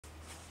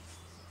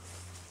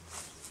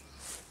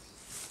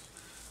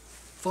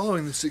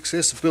Following the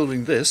success of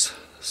building this,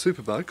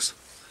 Superbugs,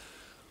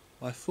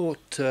 I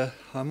thought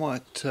I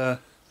might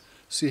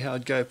see how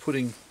I'd go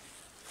putting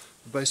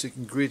the basic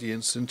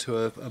ingredients into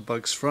a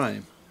Bugs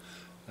frame,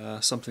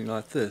 something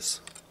like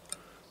this.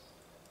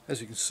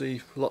 As you can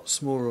see, a lot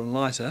smaller and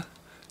lighter.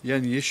 The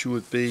only issue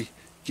would be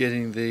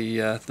getting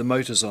the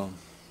motors on.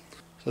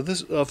 So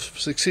this, I've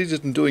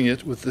succeeded in doing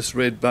it with this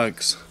red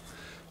Bugs.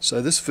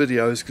 So this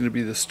video is going to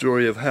be the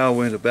story of how I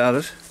went about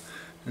it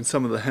and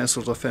some of the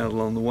hassles I found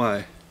along the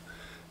way.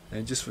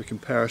 And just for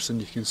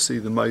comparison, you can see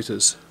the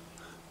motors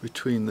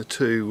between the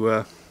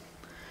two,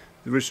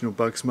 the original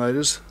Bugs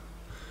motors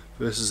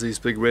versus these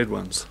big red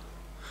ones.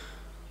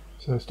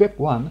 So step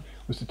one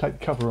was to take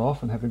the cover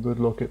off and have a good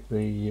look at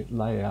the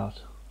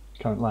layout,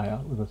 current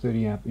layout with the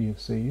 30 amp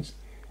EFCs,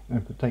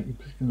 and to take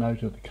a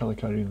note of the colour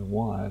coding of the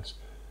wires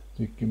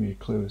to give me a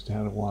clue as to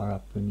how to wire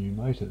up the new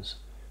motors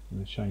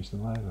and to change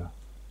them over.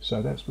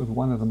 So that's with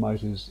one of the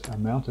motors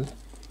mounted,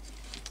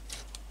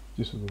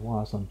 just with the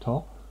wires on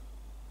top.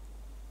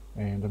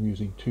 And I'm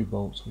using 2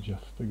 bolts, which I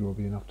figure will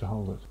be enough to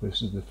hold it,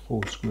 versus the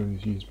 4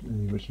 screws used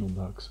in the original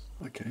Bugs.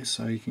 Okay,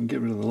 so you can get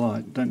rid of the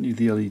light. Don't need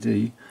the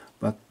LED,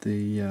 but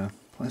the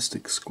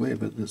plastic square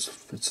bit that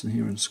fits in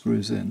here and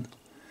screws in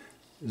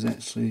is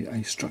actually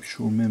a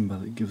structural member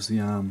that gives the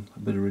arm a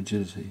bit of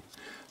rigidity.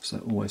 So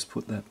always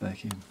put that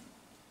back in.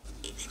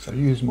 So I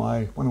use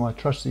one of my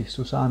trusty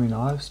Swiss Army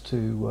knives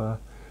to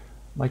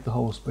make the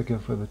holes bigger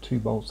for the 2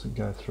 bolts that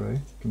go through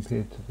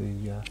compared to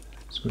the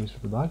screws for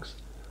the Bugs.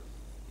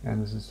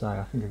 And as I say,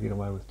 I think I get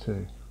away with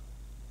 2.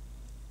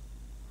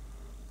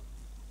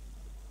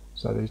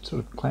 So they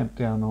sort of clamp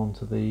down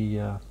onto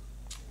the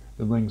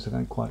rings that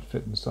don't quite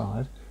fit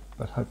inside,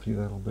 but hopefully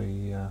that'll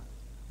be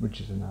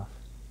rigid enough.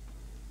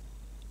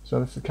 So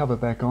that's the cover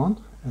back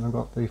on, and I've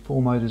got the 4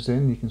 motors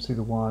in. You can see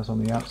the wires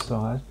on the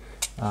outside.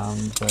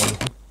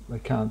 They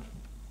can't,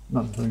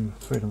 not bring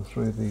thread them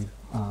through the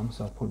arms,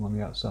 so I put them on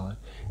the outside.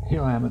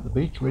 Here I am at the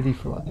beach, ready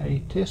for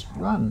a test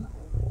run.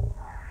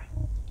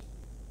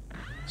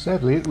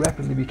 Sadly, it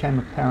rapidly became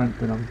apparent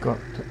that I've got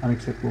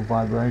unacceptable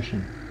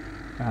vibration.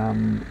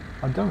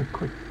 I'd done a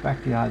quick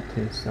backyard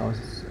test, so I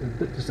was a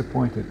bit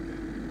disappointed.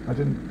 I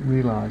didn't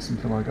realise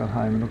until I got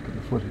home and looked at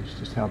the footage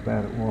just how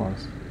bad it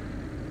was.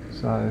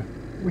 So,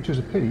 which was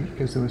a pity,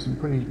 because there was some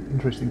pretty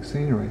interesting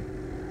scenery.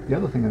 The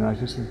other thing I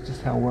noticed is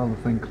just how well the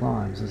thing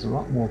climbs. There's a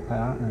lot more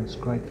power and it's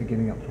great for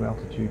getting up to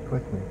altitude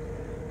quickly.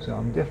 So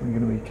I'm definitely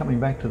going to be coming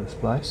back to this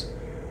place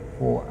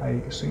for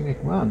a scenic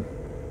run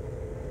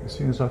as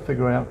soon as I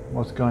figure out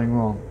what's going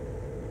wrong.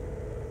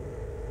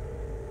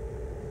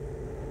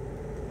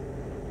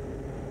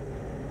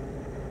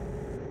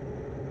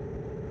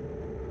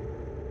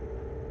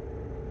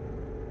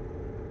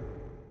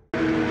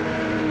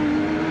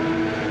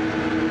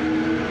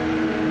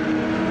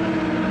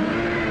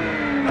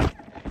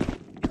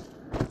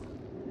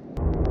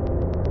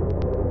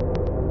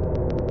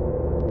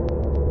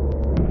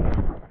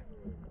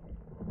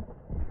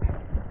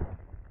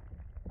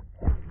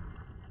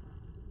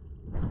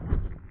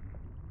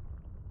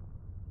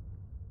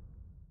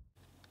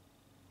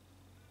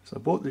 So I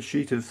bought the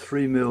sheet of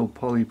 3mm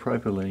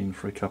polypropylene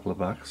for a couple of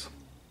bucks,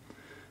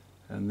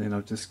 and then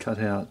I've just cut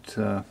out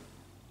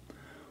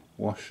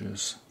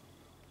washers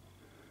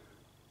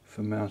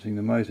for mounting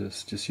the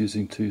motors, just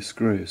using 2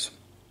 screws.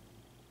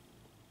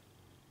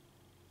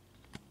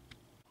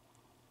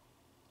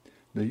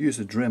 Now use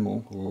a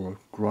Dremel or a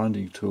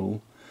grinding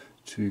tool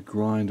to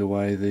grind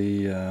away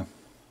the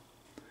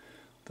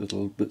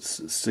little bits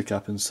that stick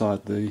up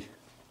inside the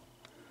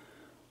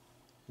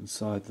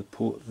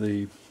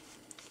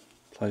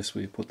place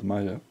where you put the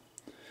motor,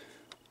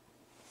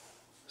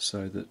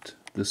 so that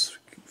this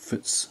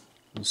fits,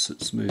 will sit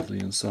smoothly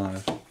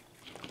inside,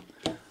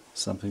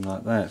 something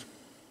like that.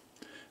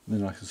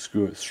 And then I can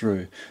screw it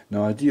through.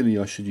 Now ideally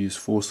I should use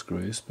 4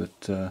 screws,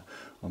 but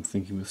I'm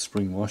thinking with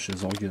spring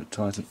washers I'll get it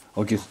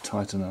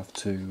tight enough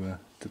to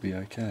be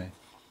okay.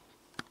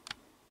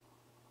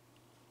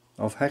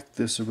 I've hacked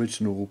this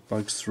original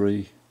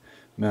Bugs3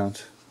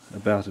 mount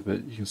about a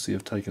bit. You can see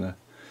I've taken a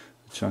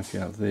chunk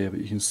out there, but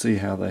you can see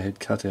how they had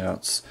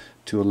cutouts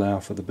to allow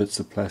for the bits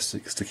of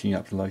plastic sticking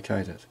up to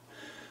locate it.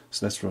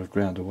 So that's what I've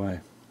ground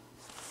away.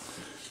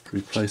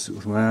 Replace it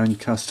with my own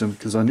custom,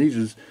 because I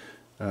needed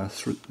the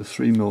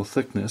 3mm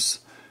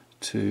thickness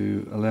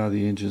to allow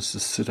the engines to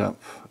sit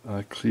up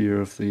clear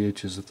of the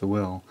edges of the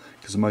well,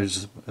 because the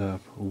motors are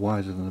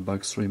wider than the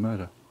Bugs3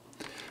 motor.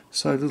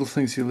 So little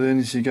things you learn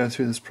as you go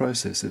through this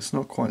process. It's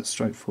not quite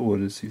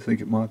straightforward as you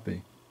think it might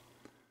be.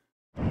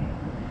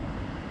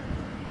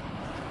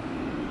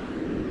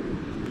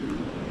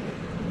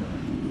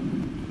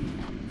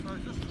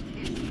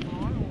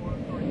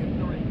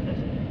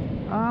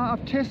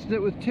 I've tested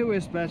it with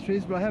 2S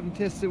batteries, but I haven't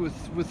tested it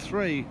with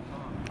 3.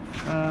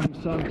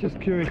 So I'm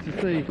just curious to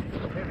see.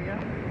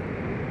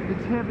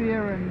 It's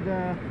heavier and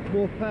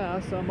more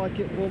power, so I might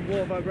get more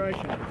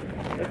vibration.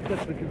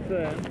 That's the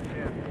concern.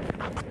 Yeah.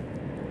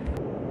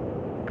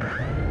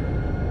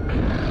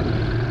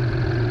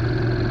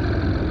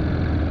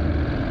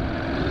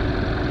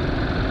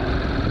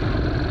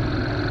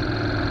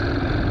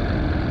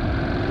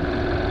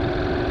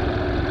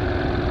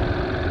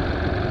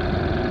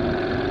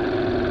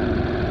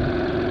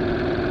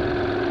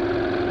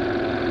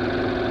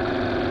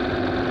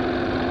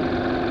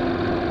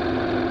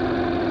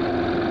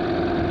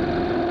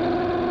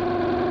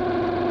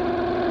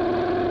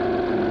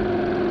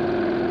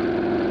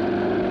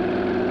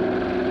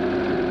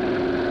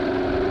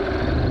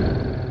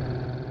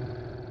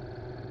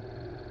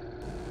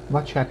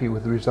 much happier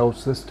with the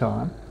results this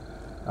time.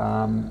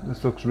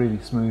 This looks really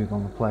smooth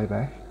on the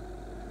playback.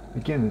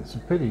 Again, it's a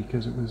pity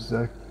because it was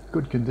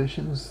good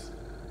conditions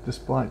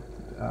despite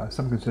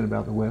some concern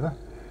about the weather.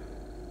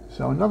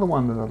 So another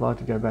one that I'd like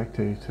to go back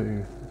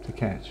to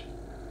catch.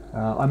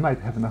 I might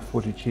have enough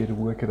footage here to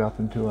work it up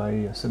into a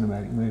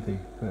cinematic movie,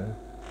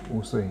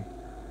 we'll see.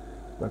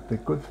 But the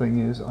good thing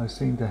is I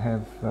seem to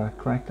have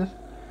cracked it,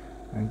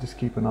 and just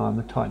keep an eye on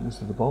the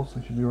tightness of the bolts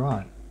and it should be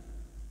right.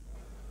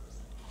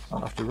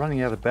 After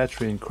running out of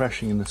battery and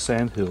crashing in the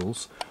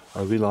sandhills,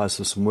 I realised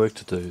there's some work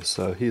to do,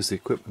 so here's the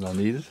equipment I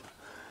needed.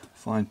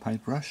 Fine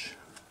paintbrush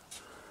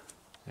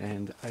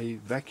and a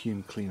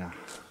vacuum cleaner.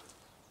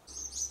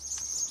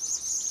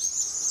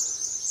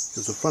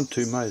 Because the front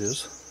two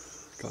motors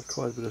got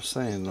quite a bit of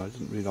sand and I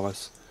didn't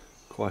realise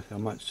quite how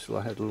much till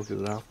I had to look at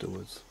it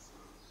afterwards.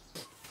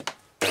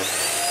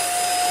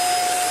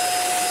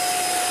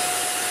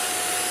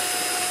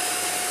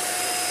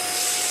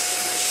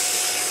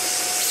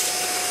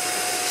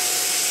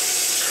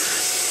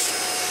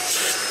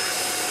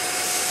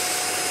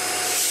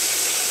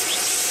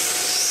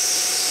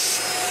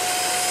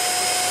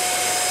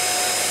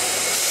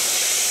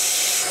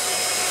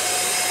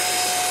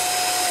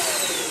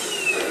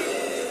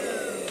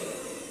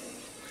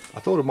 I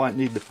thought I might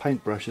need the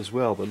paintbrush as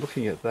well, but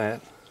looking at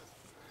that,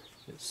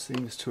 it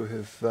seems to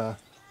have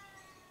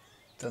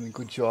done a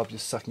good job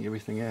just sucking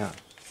everything out.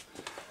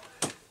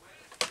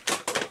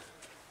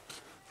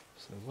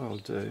 So what I'll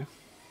do,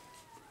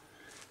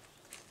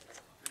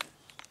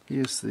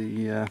 here's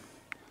the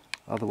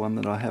other one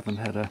that I haven't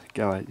had a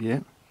go at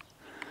yet.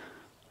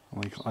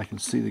 I can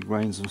see the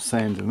grains of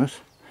sand in it,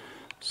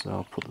 so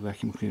I'll put the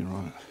vacuum cleaner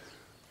on it.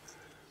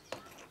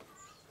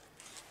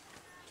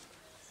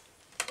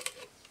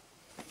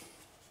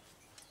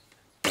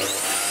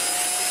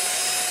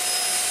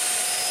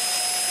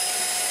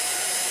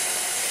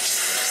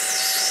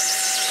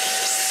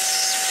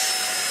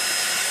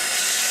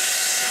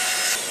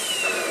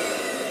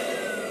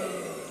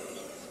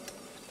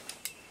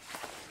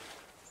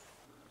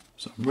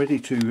 So I'm ready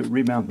to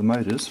remount the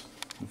motors,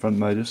 the front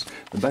motors.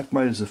 The back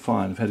motors are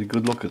fine, I've had a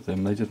good look at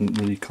them. They didn't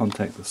really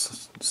contact the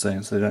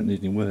sand, so they don't need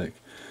any work.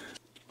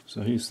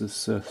 So here's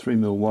this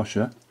 3mm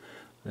washer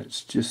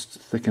that's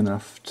just thick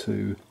enough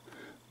to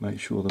make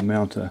sure the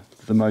motor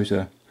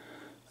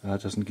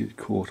doesn't get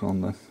caught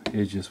on the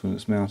edges when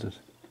it's mounted.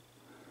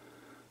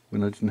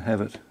 When I didn't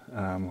have it,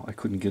 I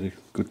couldn't get a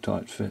good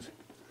tight fit.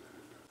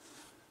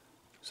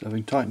 So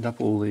having tightened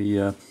up all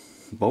the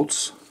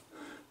bolts,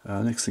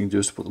 next thing to do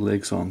is to put the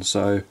legs on.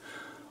 So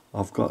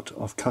I've cut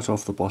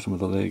off the bottom of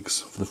the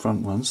legs for the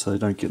front ones so they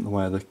don't get in the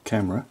way of the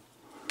camera,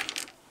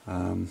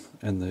 and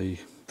the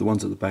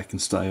ones at the back can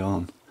stay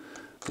on.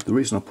 But the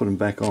reason I put them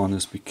back on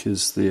is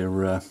because they've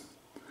got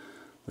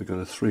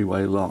a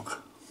three-way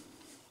lock.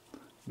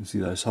 You can see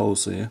those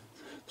holes there,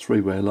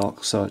 three-way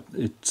lock. So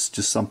it's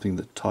just something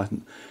that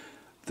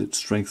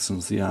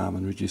strengthens the arm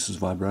and reduces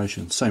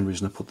vibration. Same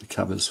reason I put the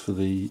covers for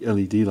the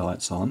LED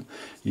lights on.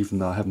 Even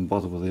though I haven't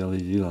bothered with the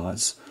LED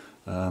lights,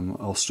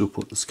 I'll still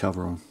put this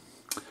cover on.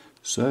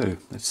 So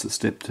that's the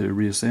step to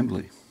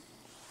reassembly.